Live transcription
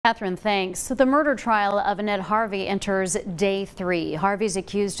Catherine, thanks. So the murder trial of Annette Harvey enters day 3. Harvey's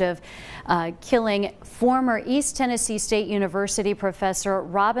accused of killing former East Tennessee State University professor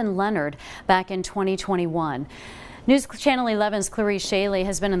Robin Leonard back in 2021. News Channel 11's Clarice Shaley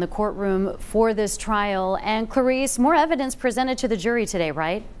has been in the courtroom for this trial. And Clarice, more evidence presented to the jury today,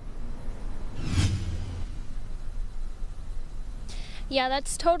 right? Yeah,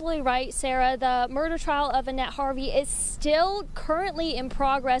 that's totally right, Sarah. The murder trial of Annette Harvey is still currently in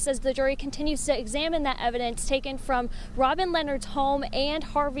progress as the jury continues to examine that evidence taken from Robin Leonard's home and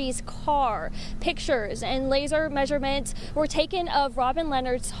Harvey's car. Pictures and laser measurements were taken of Robin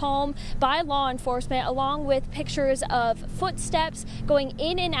Leonard's home by law enforcement, along with pictures of footsteps going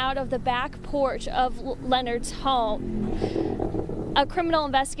in and out of the back porch of Leonard's home. A criminal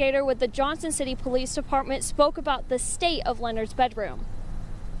investigator with the Johnson City Police Department spoke about the state of Leonard's bedroom.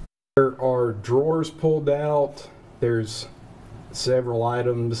 There are drawers pulled out, there's several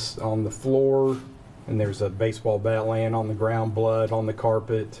items on the floor, and there's a baseball bat laying on the ground, blood on the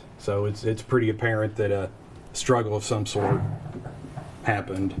carpet. So it's pretty apparent that a struggle of some sort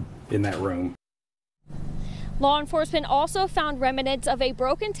happened in that room. Law enforcement also found remnants of a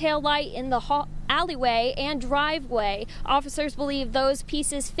broken taillight in the alleyway and driveway. Officers believe those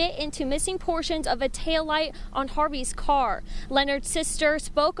pieces fit into missing portions of a taillight on Harvey's car. Leonard's sister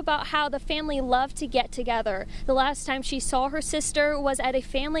spoke about how the family loved to get together. The last time she saw her sister was at a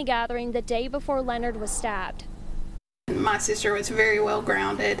family gathering the day before Leonard was stabbed. My sister was very well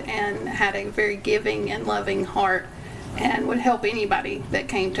grounded and had a very giving and loving heart, and would help anybody that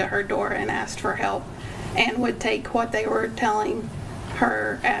came to her door and asked for help, and would take what they were telling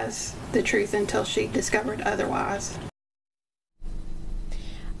her as the truth until she discovered otherwise.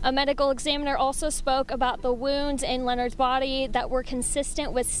 A medical examiner also spoke about the wounds in Leonard's body that were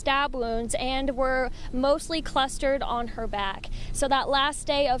consistent with stab wounds and were mostly clustered on her back. So that last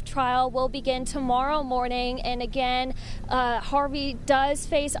day of trial will begin tomorrow morning, and again, Harvey does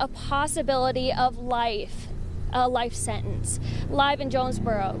face a possibility of a life sentence. Live in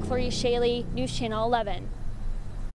Jonesboro, Clarice Shaley, News Channel 11.